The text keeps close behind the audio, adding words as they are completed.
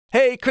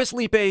Hey, Chris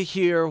Lipe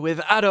here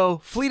with Ado,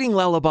 Fleeting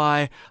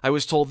Lullaby. I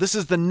was told this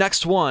is the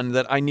next one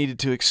that I needed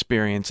to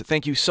experience.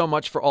 Thank you so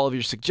much for all of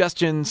your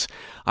suggestions.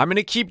 I'm going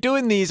to keep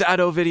doing these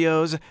Ado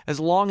videos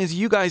as long as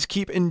you guys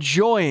keep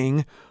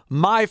enjoying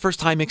my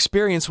first-time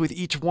experience with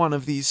each one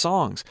of these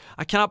songs.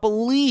 I cannot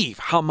believe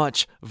how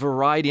much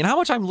variety and how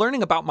much I'm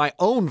learning about my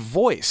own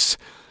voice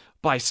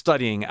by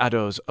studying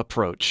Ado's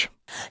approach.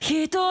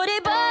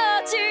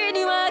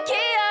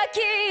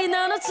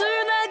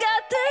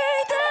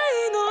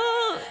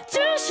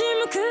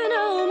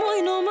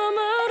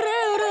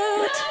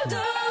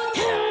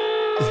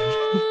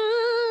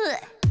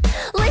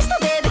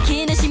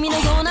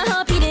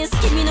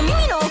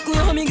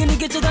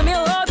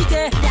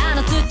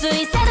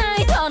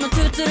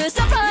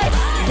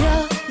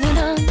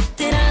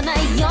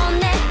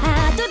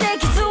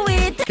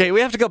 Okay,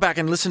 we have to go back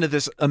and listen to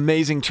this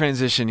amazing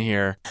transition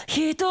here.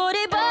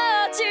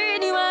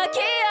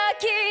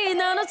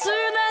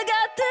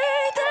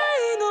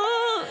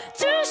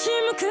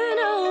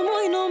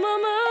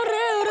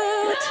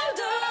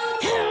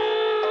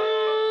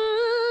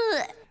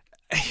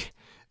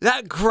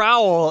 That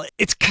growl,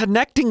 it's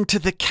connecting to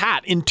the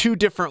cat in two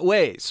different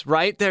ways,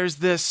 right? There's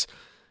this,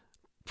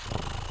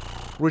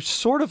 which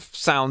sort of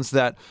sounds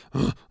that,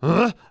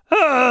 that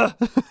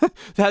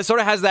sort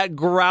of has that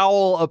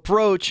growl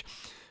approach,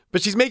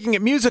 but she's making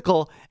it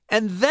musical.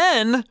 And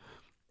then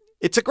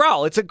it's a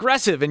growl, it's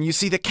aggressive, and you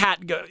see the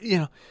cat go,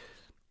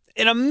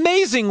 an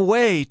amazing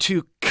way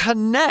to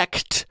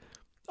connect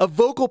a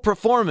vocal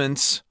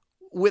performance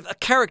with a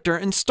character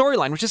and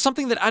storyline, which is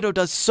something that Ado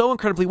does so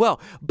incredibly well.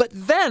 But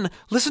then,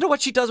 listen to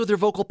what she does with her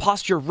vocal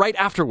posture right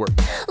afterward.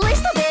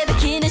 Listen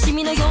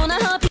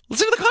to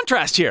the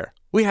contrast here.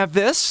 We have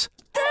this.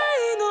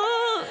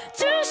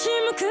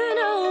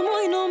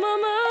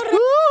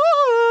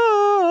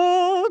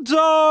 Ooh,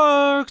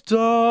 dark,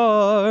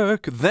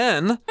 dark.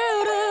 Then,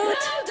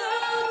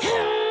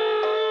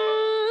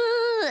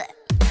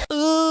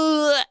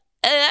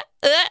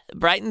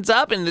 brightens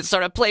up in this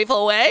sort of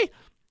playful way.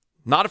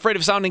 Not afraid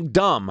of sounding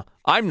dumb.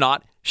 I'm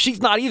not.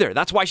 She's not either.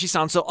 That's why she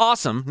sounds so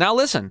awesome. Now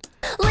listen.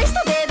 Listen,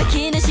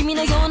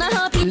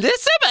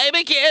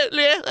 baby kid.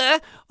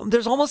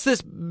 There's almost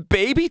this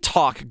baby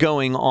talk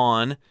going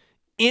on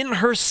in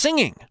her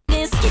singing.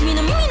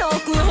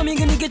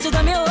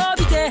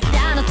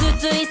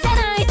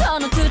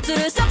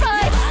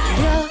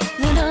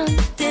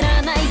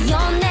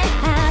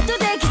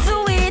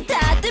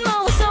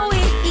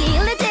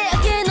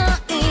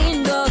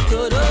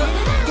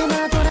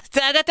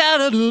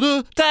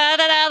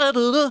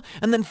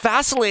 And then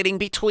vacillating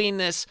between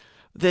this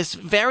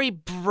very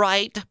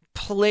bright,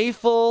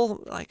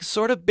 playful, like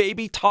sort of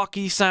baby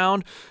talky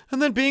sound,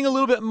 and then being a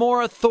little bit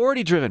more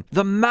authority driven.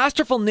 The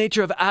masterful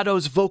nature of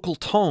Ado's vocal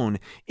tone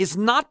is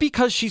not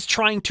because she's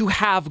trying to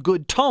have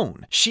good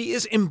tone. She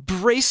is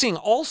embracing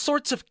all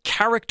sorts of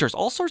characters,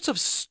 all sorts of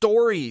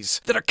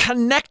stories that are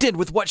connected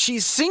with what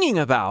she's singing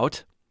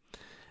about.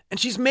 And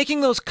she's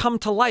making those come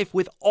to life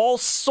with all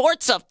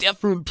sorts of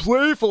different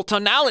playful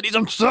tonalities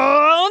and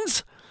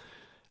sounds.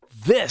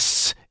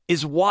 This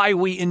is why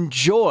we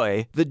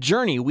enjoy the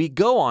journey we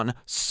go on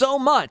so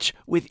much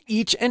with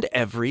each and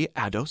every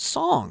Ado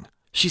song.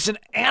 She's an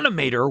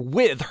animator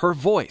with her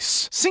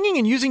voice. Singing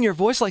and using your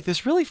voice like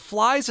this really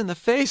flies in the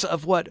face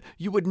of what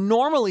you would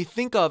normally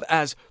think of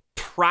as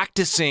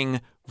practicing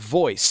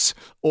voice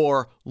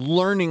or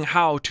learning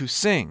how to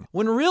sing.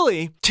 When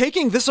really,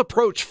 taking this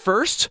approach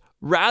first,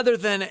 rather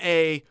than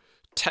a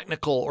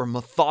technical or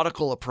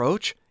methodical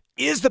approach,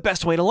 is the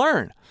best way to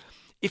learn.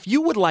 If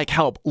you would like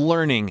help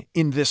learning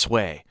in this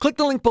way, click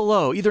the link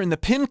below, either in the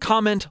pinned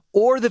comment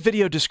or the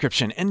video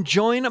description, and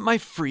join my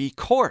free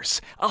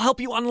course. I'll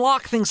help you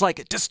unlock things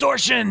like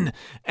distortion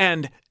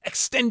and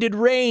extended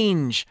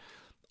range,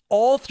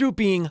 all through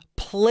being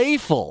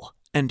playful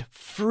and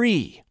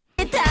free.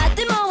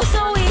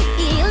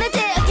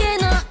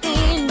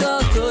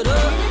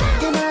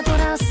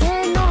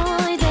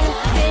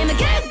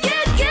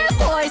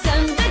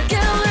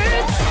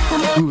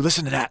 Ooh,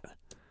 listen to that.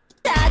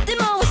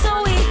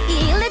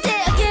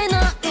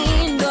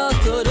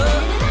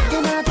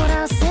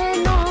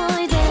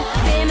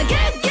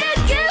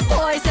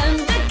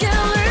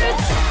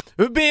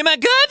 Be my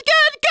good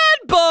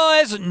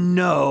boys.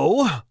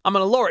 No. I'm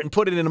going to lower it and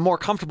put it in a more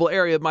comfortable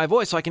area of my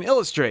voice so I can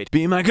illustrate.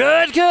 Be my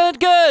good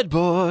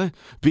boy.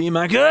 Be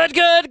my good.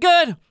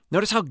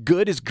 Notice how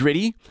good is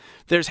gritty?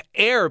 There's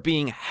air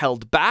being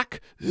held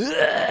back.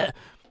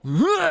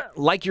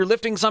 Like you're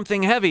lifting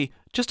something heavy,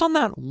 just on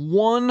that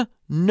one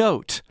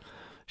note.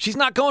 She's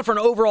not going for an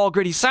overall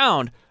gritty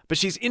sound, but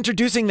she's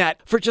introducing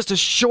that for just a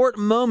short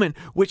moment,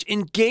 which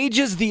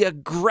engages the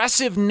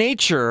aggressive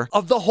nature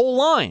of the whole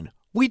line.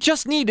 We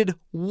just needed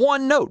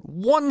one note,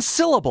 one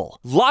syllable.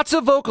 Lots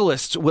of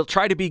vocalists will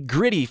try to be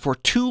gritty for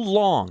too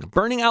long,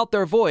 burning out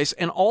their voice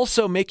and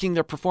also making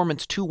their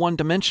performance too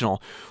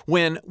one-dimensional.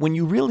 When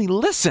you really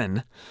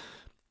listen,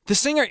 The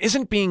singer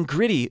isn't being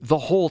gritty the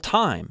whole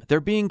time. They're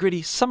being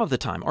gritty some of the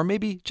time, or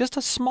maybe just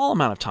a small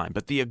amount of time.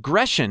 But the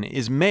aggression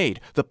is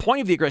made. The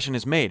point of the aggression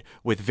is made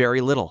with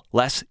very little.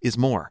 Less is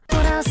more.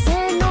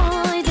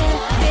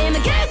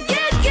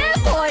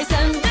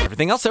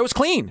 Everything else there was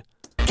clean.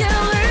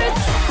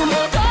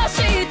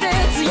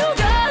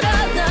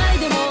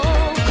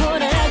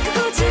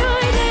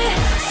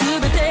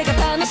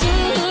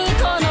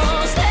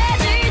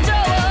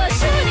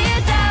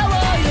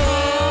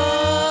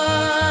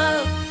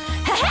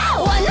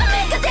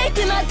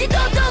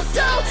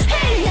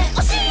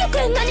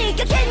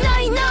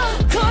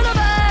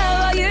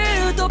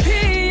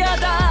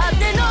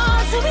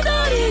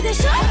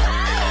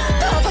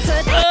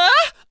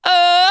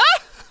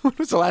 When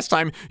was the last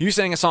time you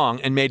sang a song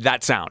and made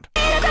that sound?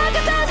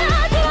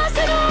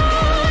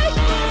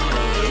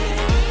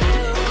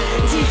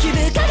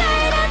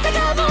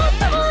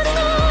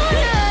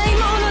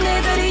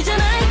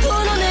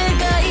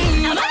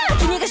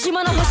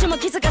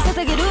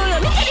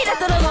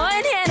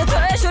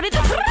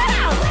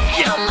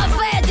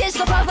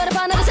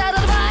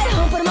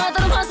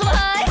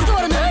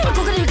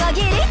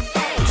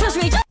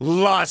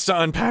 Lots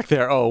to unpack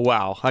there. Oh,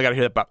 wow. I gotta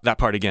hear that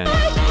part again.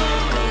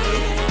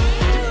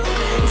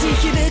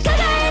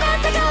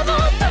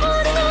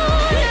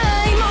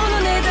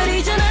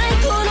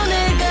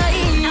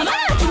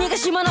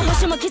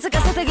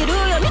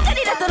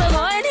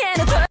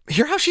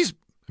 Hear how she's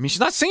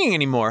not singing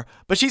anymore,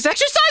 but she's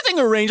exercising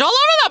her range all over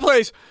that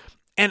place.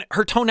 And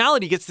her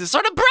tonality gets this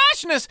sort of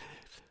brashness.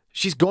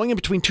 She's going in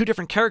between two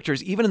different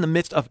characters, even in the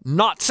midst of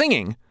not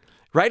singing,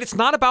 right? It's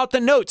not about the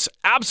notes,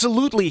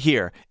 absolutely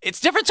here. It's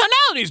different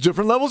tonalities,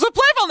 different levels of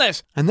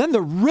playfulness. And then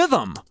the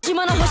rhythm.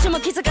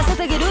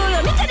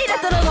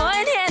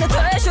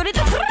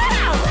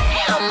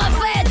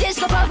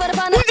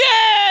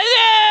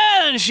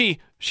 And she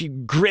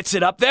grits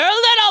it up there a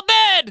little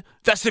bit.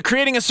 That's the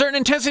creating a certain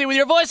intensity with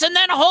your voice and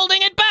then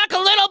holding it back a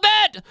little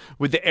bit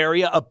with the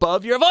area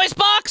above your voice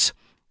box.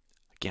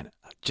 Again,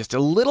 just a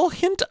little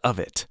hint of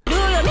it.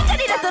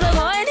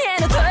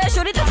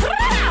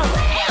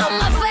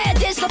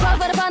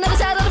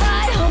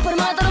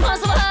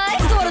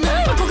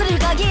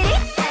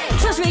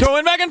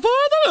 Going back and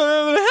forth,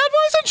 head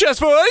voice and chest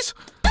voice.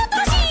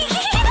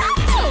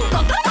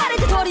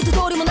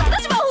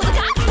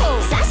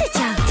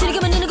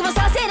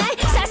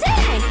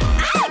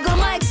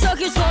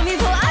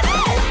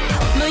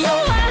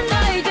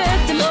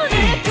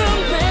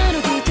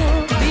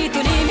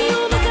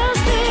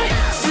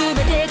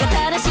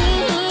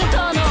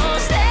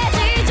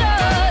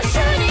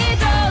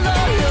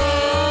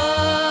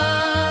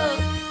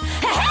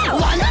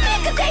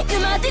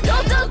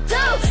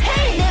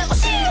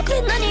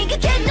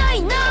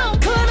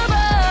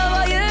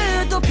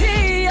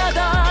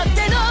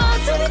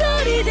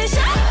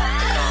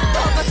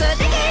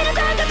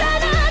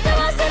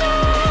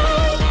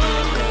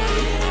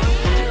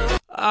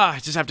 I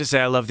just have to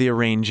say I love the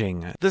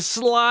arranging. The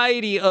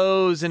slidey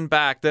O's and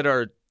back that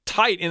are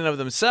tight in and of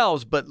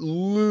themselves, but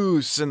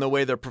loose in the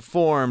way they're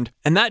performed.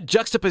 And that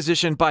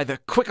juxtaposition by the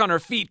quick on her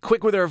feet,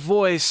 quick with her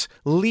voice,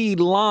 lead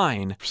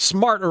line.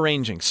 Smart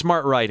arranging,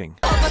 smart writing.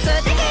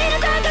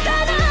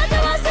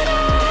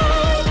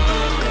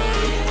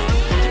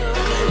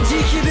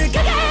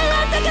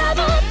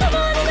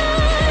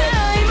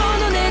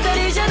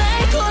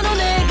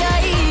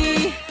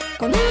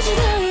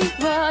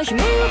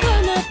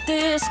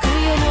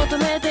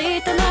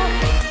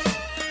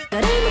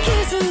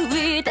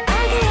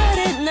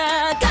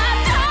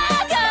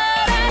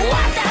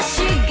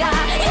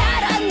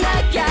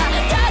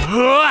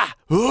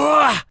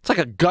 It's like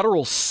a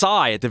guttural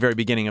sigh at the very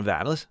beginning of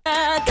that. Listen.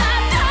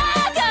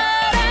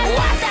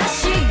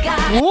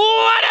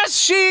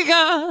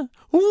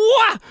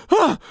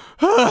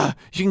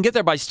 You can get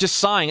there by just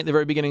sighing at the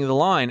very beginning of the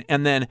line,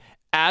 and then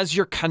as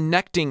you're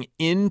connecting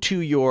into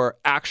your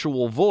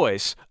actual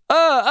voice,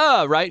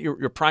 right,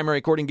 your primary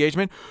chord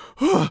engagement,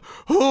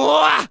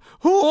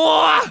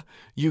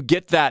 you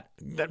get that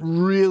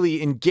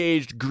really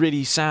engaged,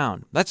 gritty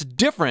sound. That's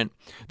different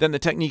than the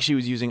technique she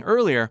was using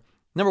earlier.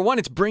 Number one,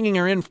 it's bringing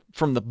her in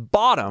from the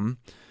bottom.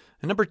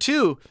 And number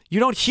two, you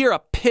don't hear a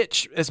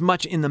pitch as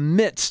much in the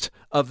midst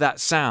of that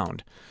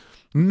sound.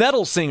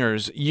 Metal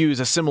singers use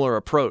a similar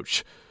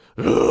approach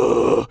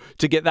to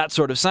get that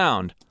sort of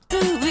sound.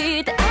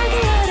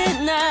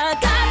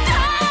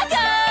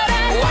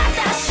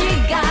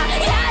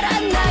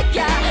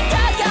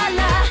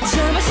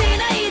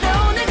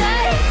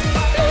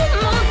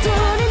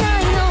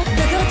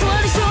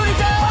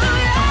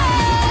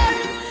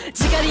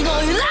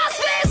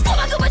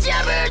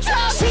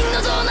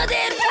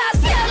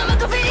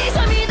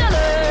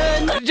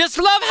 Just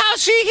love how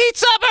she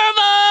heats up her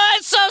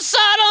voice so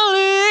subtly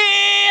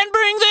and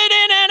brings it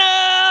in and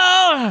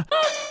out.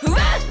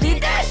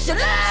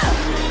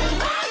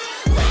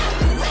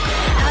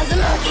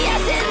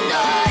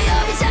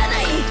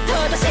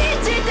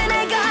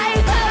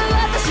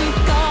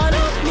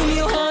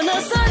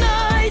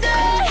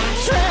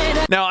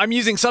 Now, I'm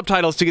using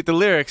subtitles to get the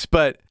lyrics,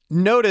 but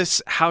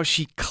notice how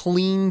she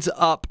cleans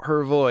up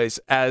her voice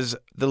as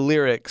the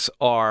lyrics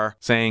are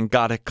saying,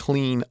 gotta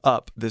clean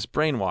up this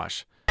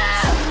brainwash.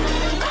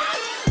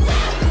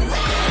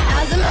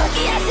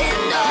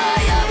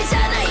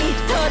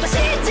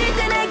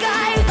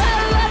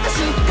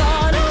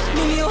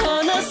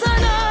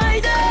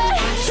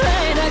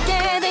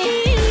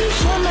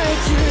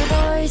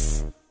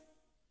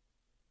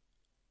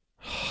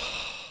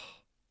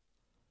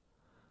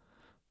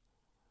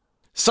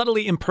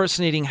 Subtly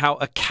impersonating how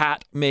a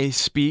cat may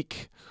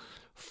speak,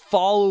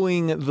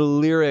 following the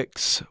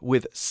lyrics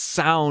with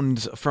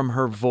sounds from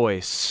her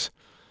voice,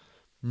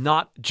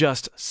 not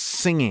just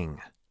singing.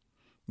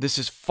 This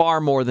is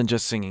far more than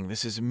just singing.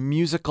 This is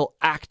musical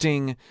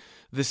acting.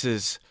 This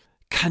is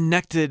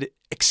connected,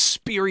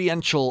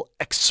 experiential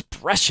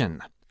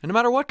expression. And no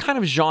matter what kind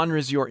of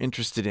genres you're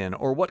interested in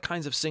or what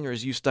kinds of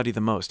singers you study the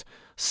most,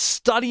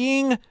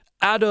 studying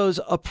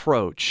Ado's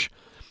approach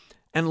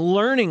and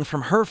learning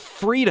from her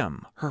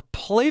freedom, her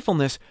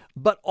playfulness,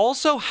 but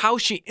also how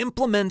she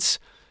implements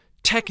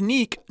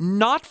technique,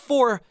 not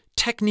for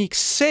technique's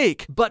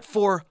sake, but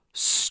for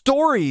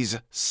story's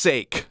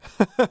sake.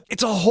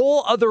 It's a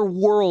whole other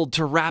world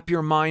to wrap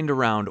your mind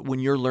around when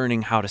you're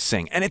learning how to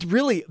sing. And it's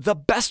really the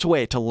best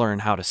way to learn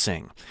how to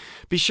sing.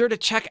 Be sure to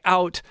check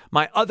out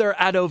my other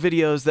Ado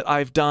videos that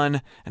I've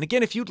done. And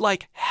again, if you'd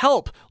like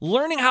help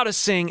learning how to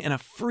sing in a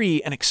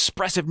free and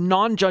expressive,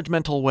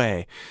 non-judgmental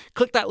way,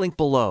 click that link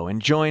below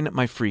and join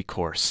my free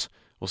course.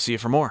 We'll see you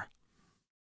for more.